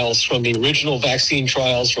controlled trials from the original vaccine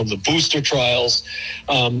trials, from the booster trials,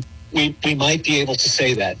 we might be able to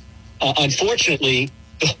say that. Unfortunately,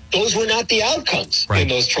 those were not the outcomes in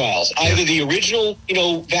those trials. Either the original,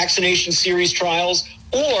 vaccination series trials,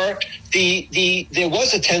 or there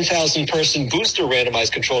was a 10,000 person booster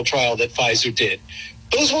randomized controlled trial that Pfizer did.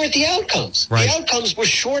 Those weren't the outcomes. Right. The outcomes were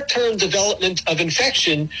short-term development of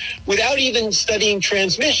infection without even studying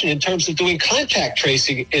transmission in terms of doing contact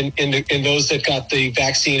tracing in those that got the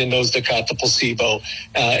vaccine and those that got the placebo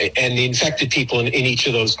and the infected people in each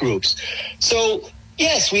of those groups. So,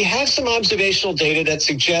 yes, we have some observational data that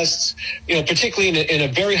suggests, particularly in a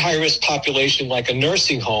very high-risk population like a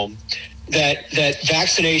nursing home, that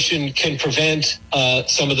vaccination can prevent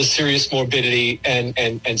some of the serious morbidity and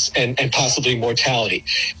possibly mortality.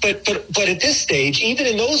 But at this stage, even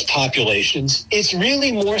in those populations, it's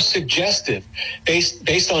really more suggestive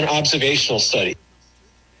based on observational study.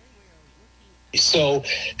 So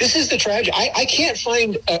this is the tragedy. I can't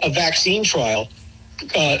find a vaccine trial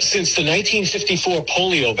since the 1954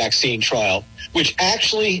 polio vaccine trial, which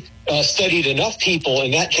actually studied enough people,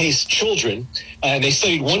 in that case children, and they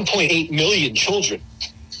studied 1.8 million children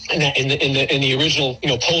in the original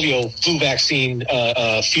polio flu vaccine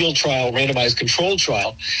field trial, randomized controlled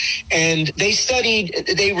trial, and they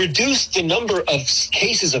reduced the number of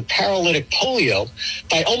cases of paralytic polio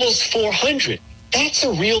by almost 400. That's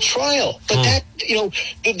a real trial, but that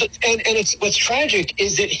and it's what's tragic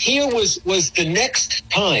is that here was the next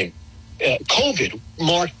time COVID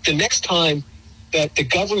marked the next time that the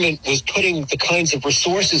government was putting the kinds of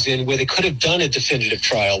resources in where they could have done a definitive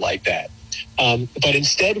trial like that. But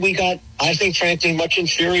instead we got, I think, frankly, much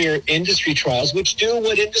inferior industry trials, which do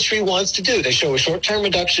what industry wants to do. They show a short-term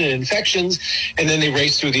reduction in infections, and then they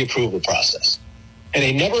race through the approval process. And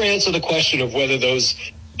they never answer the question of whether those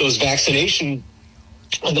vaccinations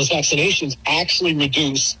actually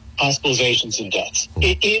reduce hospitalizations and deaths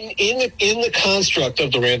in the construct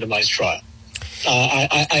of the randomized trial.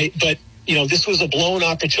 But this was a blown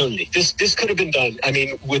opportunity. This could have been done. I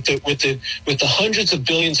mean, with the hundreds of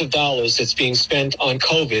billions of dollars that's being spent on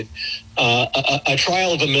COVID, a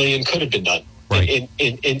trial of 1 million could have been done in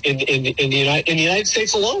the United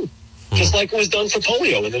States alone, just like it was done for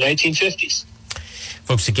polio in the 1950s.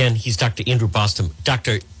 Folks, again, he's Dr. Andrew Bostom.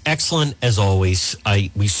 Doctor, excellent as always.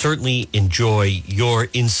 We certainly enjoy your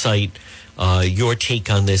insight, your take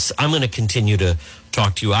on this. I'm going to continue to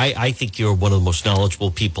talk to you. I think you're one of the most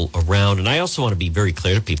knowledgeable people around, and I also want to be very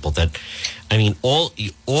clear to people that, I mean, all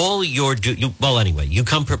anyway, you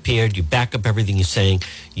come prepared, you back up everything you're saying.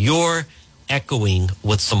 You're echoing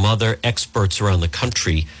what some other experts around the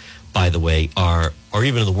country, by the way, or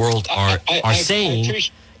even in the world are saying.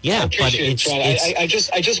 Yeah, but I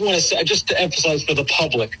just want to say, just to emphasize for the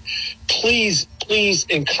public, please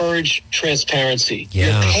encourage transparency. Yeah.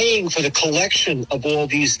 You're paying for the collection of all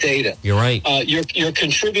these data. You're right. You're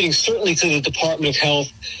contributing certainly to the Department of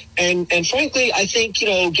Health, and frankly, I think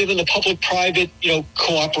given the public-private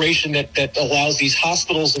cooperation that allows these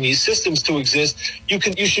hospitals and these systems to exist,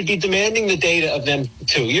 you should be demanding the data of them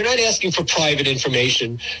too. You're not asking for private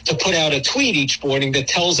information to put out a tweet each morning that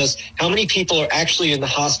tells us how many people are actually in the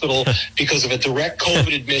hospital because of a direct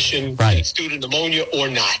COVID admission, right, due to pneumonia or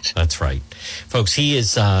not. That's right. Folks, he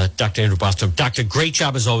is Dr. Andrew Bostom. Doctor, great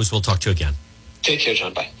job as always. We'll talk to you again. Take care,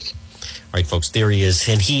 John. Bye. All right, folks, there he is.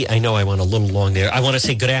 And I know I went a little long there. I want to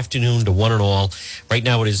say good afternoon to one and all. Right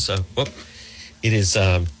now it is, sorry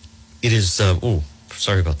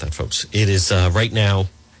about that, folks. It is, right now,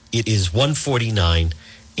 it is 1:49,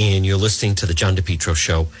 and you're listening to the John DePietro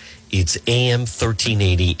Show. It's AM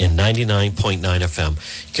 1380 and 99.9 FM.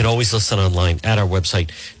 You can always listen online at our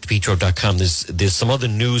website, DePietro.com. There's some other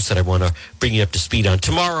news that I want to bring you up to speed on.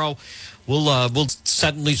 Tomorrow, we'll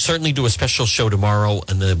certainly do a special show tomorrow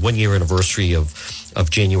on the 1-year anniversary of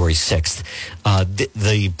January 6th.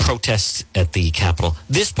 The protests at the Capitol.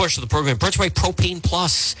 This portion of the program brought to you by Propane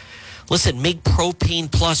Plus. Listen, make Propane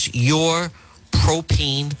Plus your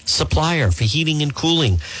propane supplier for heating and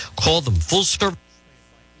cooling. Call them full service.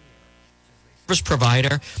 service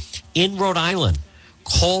provider in Rhode Island.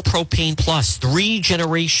 Call Propane Plus, 3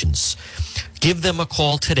 generations. Give them a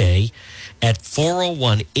call today at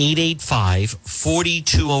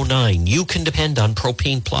 401-885-4209. You can depend on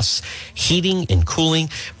Propane Plus heating and cooling.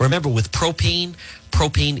 Remember, with propane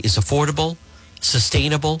is affordable,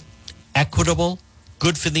 sustainable, equitable,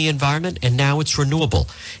 good for the environment, and now it's renewable.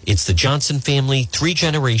 It's the Johnson family, 3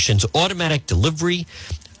 generations, automatic delivery.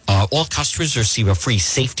 All customers receive a free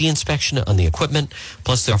safety inspection on the equipment.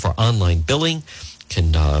 Plus, they offer online billing.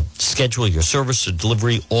 Can schedule your service or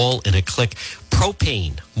delivery all in a click.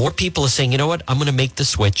 Propane. More people are saying, you know what? I'm going to make the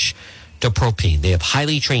switch to propane. They have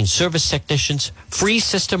highly trained service technicians, free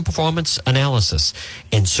system performance analysis,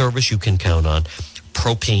 and service you can count on.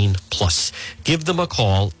 Propane Plus. Give them a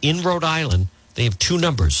call in Rhode Island. They have 2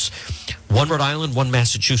 numbers. 1 Rhode Island, 1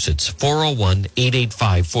 Massachusetts.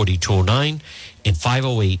 401-885-4209 and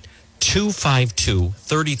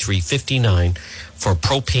 508-252-3359 for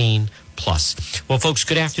Propane Plus. Well, folks,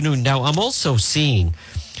 good afternoon. Now, I'm also seeing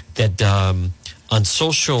that on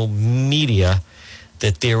social media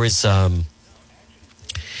that there is,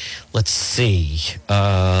 let's see,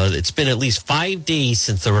 it's been at least 5 days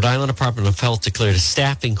since the Rhode Island Department of Health declared a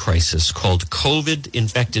staffing crisis called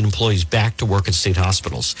COVID-infected employees back to work at state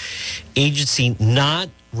hospitals. Agency not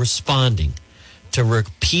responding to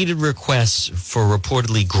repeated requests for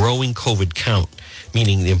reportedly growing COVID count,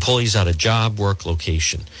 meaning the employees out of job, work,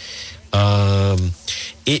 location.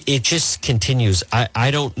 It just continues.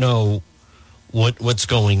 I don't know what's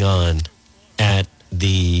going on at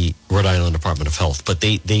the Rhode Island Department of Health, but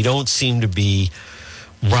they don't seem to be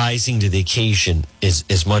rising to the occasion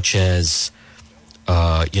as much as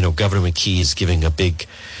Governor McKee is giving a big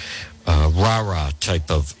rah-rah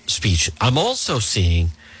type of speech. I'm also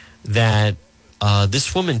seeing that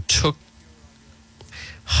this woman took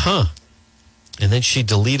and then she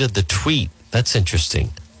deleted the tweet. That's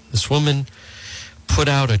interesting. This woman put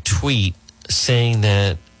out a tweet saying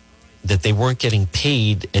that they weren't getting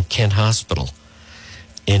paid at Kent Hospital.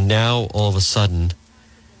 And now, all of a sudden,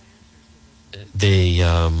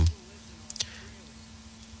 they're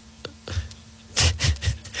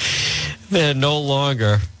no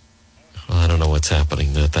longer... I don't know what's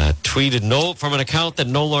happening. That tweeted from an account that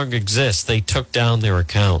no longer exists. They took down their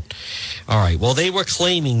account. All right. Well, they were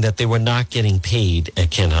claiming that they were not getting paid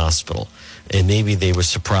at Kent Hospital. And maybe they were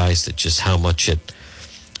surprised at just how much it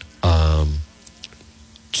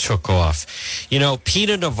took off.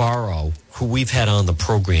 Peter Navarro, who we've had on the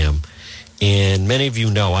program, and many of you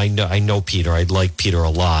know, I know Peter. I like Peter a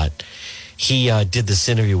lot. He did this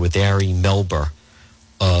interview with Ari Melber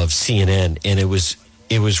of CNN, and it was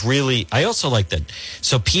really, I also like that.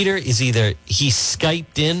 So Peter is he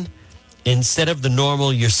Skyped in instead of the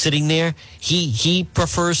normal, you're sitting there, he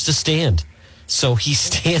prefers to stand. So he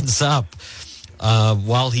stands up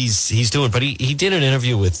while he's doing. But he did an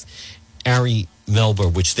interview with Ari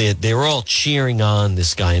Melber, which they were all cheering on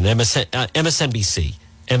this guy in MSNBC.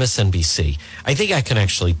 I think I can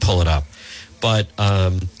actually pull it up. But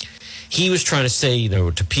he was trying to say,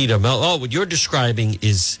 to Peter Melber, what you're describing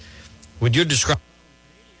is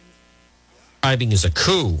a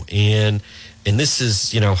coup, and this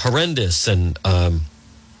is horrendous, and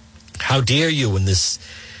how dare you, and this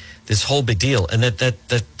whole big deal, and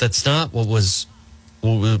that's not what was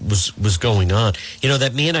going on.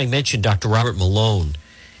 That man I mentioned, Dr. Robert Malone,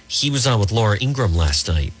 he was on with Laura Ingraham last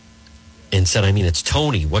night and said, it's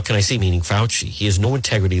Tony. What can I say? Meaning Fauci. He has no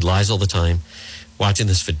integrity, lies all the time. Watching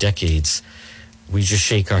this for decades, we just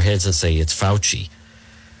shake our heads and say it's Fauci.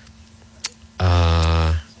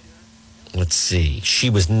 Let's see. She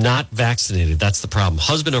was not vaccinated. That's the problem.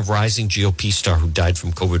 Husband of rising GOP star who died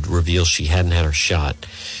from COVID reveals she hadn't had her shot.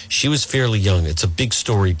 She was fairly young. It's a big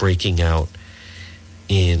story breaking out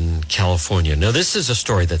in California. Now, this is a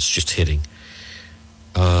story that's just hitting.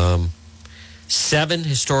 7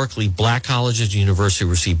 historically black colleges and universities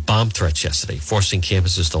received bomb threats yesterday, forcing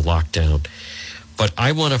campuses to lock down. But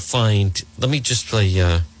I want to find, let me just play,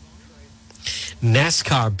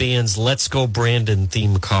 NASCAR bans Let's Go Brandon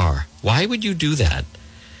theme car. Why would you do that?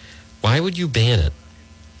 Why would you ban it?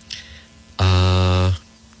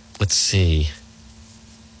 Let's see.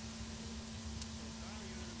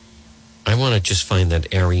 I want to just find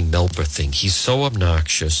that Ari Melber thing. He's so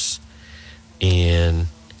obnoxious, and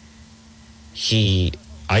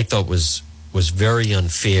I thought was very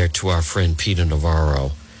unfair to our friend Peter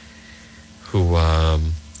Navarro, who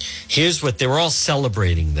here's what they were all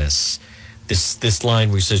celebrating this line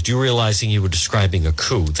where he says, "Do you realizing you were describing a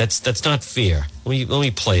coup?" That's not fair. Let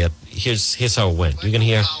me play it. Here's how it went. You're gonna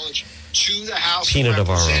hear to the House Peter of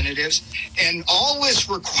Navarro. Representatives, and all is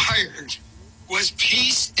required was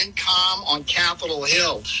peace and calm on Capitol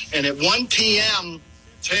Hill. And at 1 p.m.,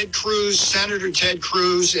 Senator Ted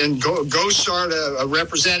Cruz, and Gosar, a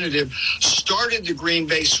representative, started the Green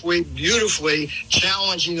Bay sweep beautifully,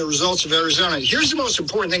 challenging the results of Arizona. Here's the most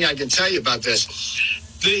important thing I can tell you about this.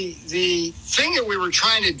 The thing that we were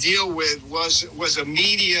trying to deal with was a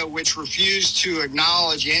media which refused to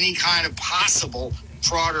acknowledge any kind of possible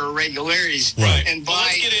fraud or irregularities. Right. And well,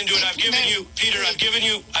 let's get into it. I've given you, Peter. I've given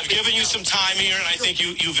you some time here, and I think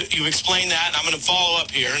you've explained that. And I'm going to follow up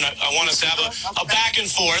here, and I want us to have a back and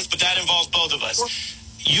forth, but that involves both of us.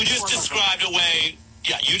 You just described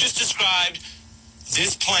You just described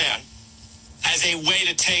this plan as a way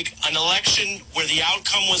to take an election where the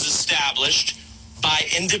outcome was established by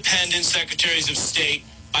independent secretaries of state,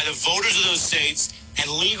 by the voters of those states, and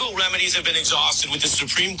legal remedies have been exhausted with the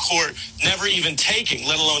Supreme Court never even taking,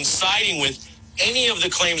 let alone siding with, any of the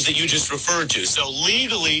claims that you just referred to. So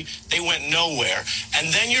legally, they went nowhere. And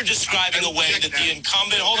then you're describing a way that the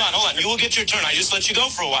incumbent... Hold on. You will get your turn. I just let you go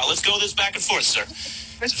for a while. Let's go this back and forth, sir.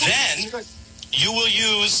 Then you will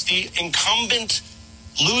use the incumbent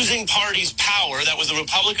losing party's power, that was the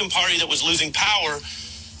Republican Party that was losing power,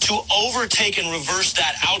 to overtake and reverse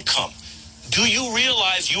that outcome. Do you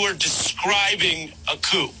realize you are describing a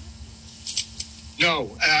coup?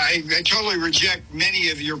 No, I totally reject many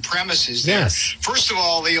of your premises there. Yes. First of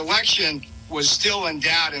all, the election was still in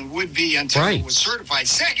doubt and would be until it was certified.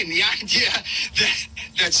 Second, the idea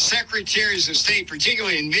that secretaries of state,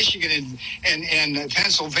 particularly in Michigan and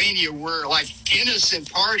Pennsylvania, were like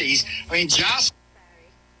innocent parties. I mean, Jocelyn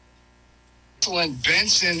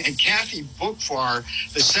Benson and Kathy Boockvar,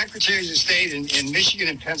 the secretaries of state in Michigan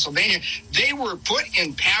and Pennsylvania, they were put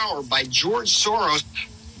in power by George Soros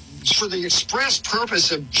for the express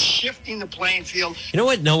purpose of shifting the playing field. You know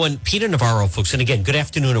what? Peter Navarro, folks, and again, good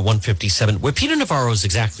afternoon at 1:57. Where Peter Navarro is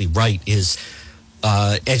exactly right is,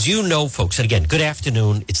 as you know, folks, and again, good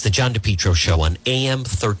afternoon. It's the John DePietro Show on AM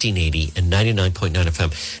 1380 and 99.9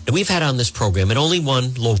 FM. Now, we've had on this program, and only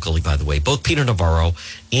one locally, by the way, both Peter Navarro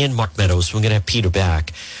and Mark Meadows. We're going to have Peter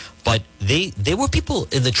back. But they were people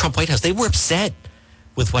in the Trump White House. They were upset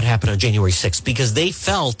with what happened on January 6th because they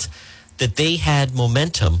felt that they had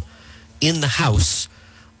momentum in the House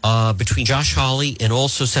between Josh Hawley and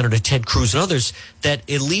also Senator Ted Cruz and others, that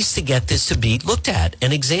at least to get this to be looked at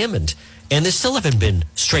and examined. And there still haven't been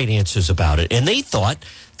straight answers about it. And they thought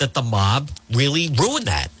that the mob really ruined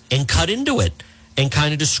that and cut into it and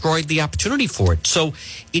kind of destroyed the opportunity for it. So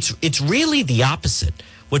it's really the opposite.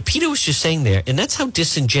 What Peter was just saying there, and that's how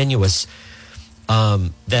disingenuous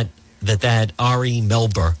that Ari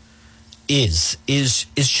Melber is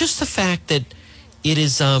just the fact that it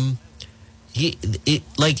is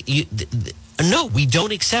no, we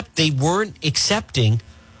don't accept. They weren't accepting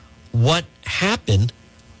what happened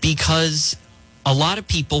because a lot of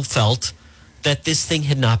people felt that this thing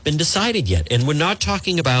had not been decided yet. And we're not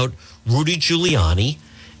talking about Rudy Giuliani,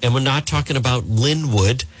 and we're not talking about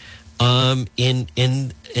Linwood in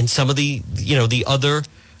some of the the other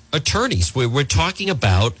attorneys. We're talking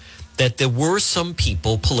about that there were some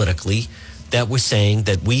people politically that were saying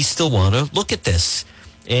that we still want to look at this.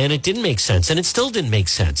 And it didn't make sense, and it still didn't make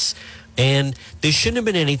sense. And there shouldn't have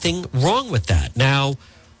been anything wrong with that. Now,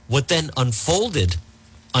 what then unfolded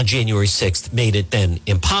on January 6th made it then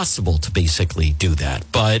impossible to basically do that.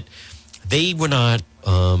 But they were not,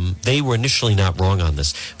 they were initially not wrong on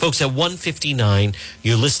this. Folks, at 1:59,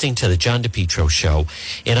 you're listening to the John DePietro Show.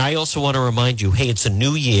 And I also want to remind you, hey, it's a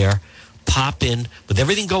new year. Pop in. With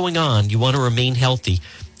everything going on, you want to remain healthy.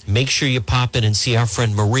 Make sure you pop in and see our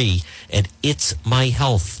friend Marie at It's My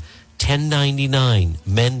Health, 1099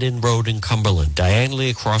 Mendon Road in Cumberland, diagonally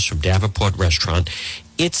across from Davenport Restaurant.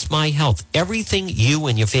 It's My Health. Everything you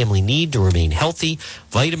and your family need to remain healthy.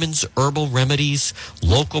 Vitamins, herbal remedies,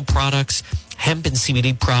 local products, hemp and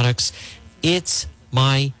CBD products. It's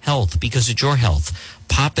My Health because it's your health.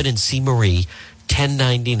 Pop in and see Marie,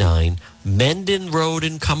 1099 Mendon Road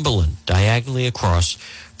in Cumberland, diagonally across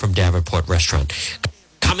from Davenport Restaurant.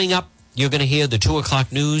 Coming up, you're going to hear the 2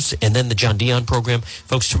 o'clock news and then the John Dion program.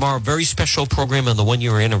 Folks, tomorrow, very special program on the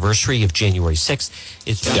 1-year anniversary of January 6th.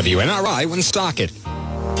 It's WNRI Woonsocket.